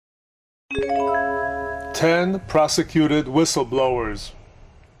10 prosecuted whistleblowers.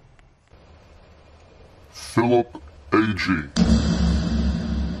 Philip Agee.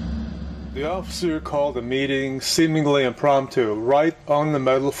 The officer called a meeting seemingly impromptu right on the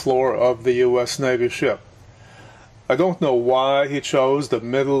metal floor of the U.S. Navy ship. I don't know why he chose the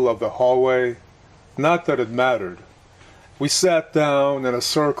middle of the hallway, not that it mattered. We sat down in a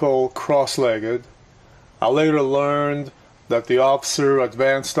circle cross-legged. I later learned that the officer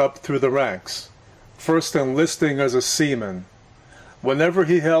advanced up through the ranks, first enlisting as a seaman. Whenever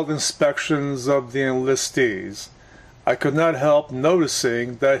he held inspections of the enlistees, I could not help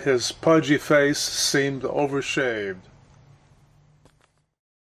noticing that his pudgy face seemed overshaved.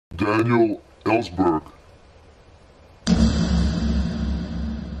 Daniel Ellsberg.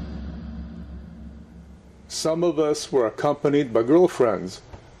 Some of us were accompanied by girlfriends,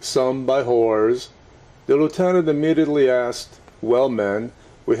 some by whores. The lieutenant immediately asked, "Well, men,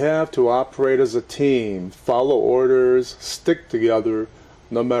 we have to operate as a team, follow orders, stick together,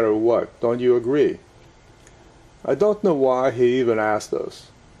 no matter what. Don't you agree?" I don't know why he even asked us.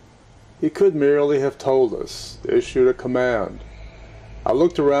 He could merely have told us, issued a command. I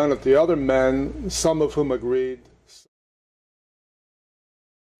looked around at the other men, some of whom agreed.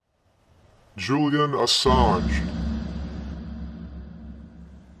 Julian Assange.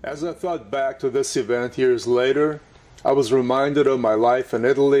 As I thought back to this event years later, I was reminded of my life in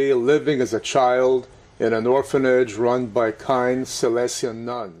Italy, living as a child in an orphanage run by kind Salesian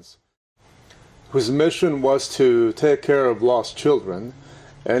nuns, whose mission was to take care of lost children,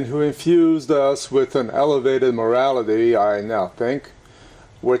 and who infused us with an elevated morality, I now think,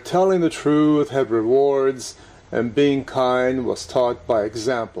 where telling the truth had rewards and being kind was taught by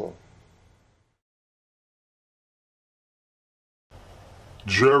example.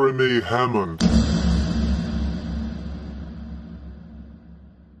 Jeremy Hammond.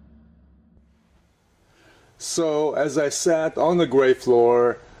 So, as I sat on the gray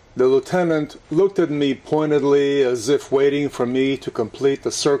floor, the lieutenant looked at me pointedly as if waiting for me to complete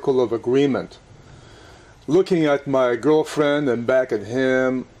the circle of agreement. Looking at my girlfriend and back at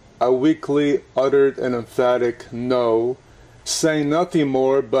him, I weakly uttered an emphatic no, saying nothing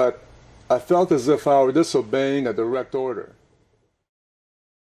more, but I felt as if I were disobeying a direct order.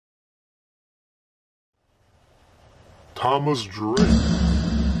 Thomas Drake.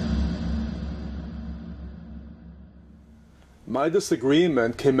 My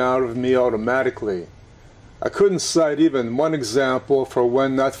disagreement came out of me automatically. I couldn't cite even one example for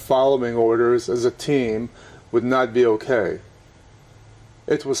when not following orders as a team would not be okay.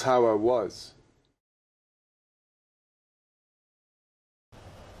 It was how I was.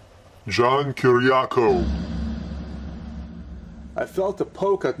 John Kiriakou. I felt a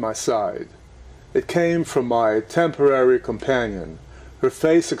poke at my side. It came from my temporary companion, her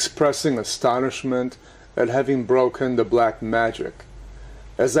face expressing astonishment at having broken the black magic.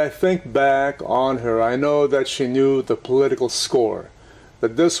 As I think back on her, I know that she knew the political score,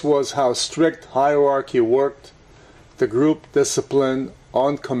 that this was how strict hierarchy worked, the group discipline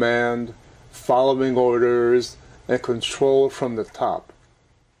on command, following orders, and control from the top.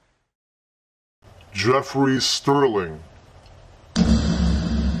 Jeffrey Sterling.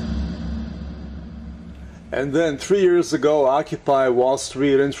 And then 3 years ago, Occupy Wall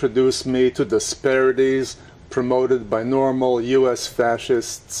Street introduced me to disparities promoted by normal U.S.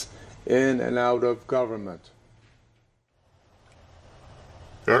 fascists in and out of government.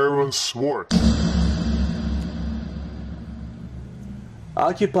 Aaron Swartz.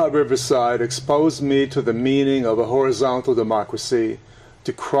 Occupy Riverside exposed me to the meaning of a horizontal democracy,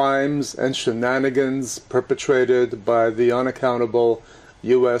 to crimes and shenanigans perpetrated by the unaccountable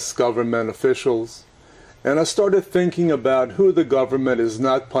U.S. government officials. And I started thinking about who the government is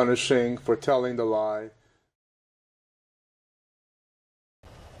not punishing for telling the lie.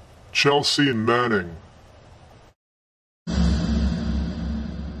 Chelsea Manning.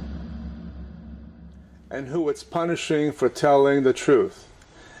 And who it's punishing for telling the truth,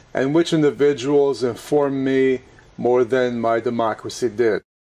 and which individuals inform me more than my democracy did.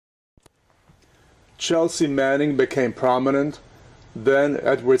 Chelsea Manning became prominent, then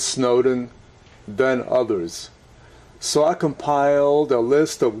Edward Snowden, then others. So I compiled a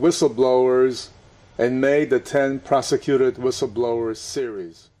list of whistleblowers and made the 10 Prosecuted Whistleblowers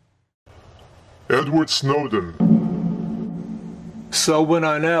series. Edward Snowden. So when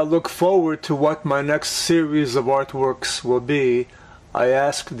I now look forward to what my next series of artworks will be, I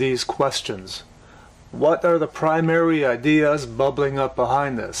ask these questions. What are the primary ideas bubbling up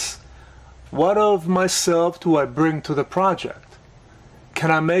behind this? What of myself do I bring to the project? Can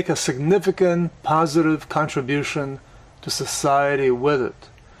I make a significant positive contribution to society with it?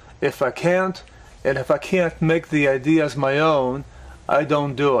 If I can't, and if I can't make the ideas my own, I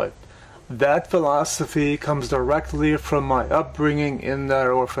don't do it. That philosophy comes directly from my upbringing in that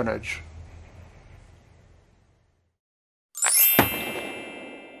orphanage.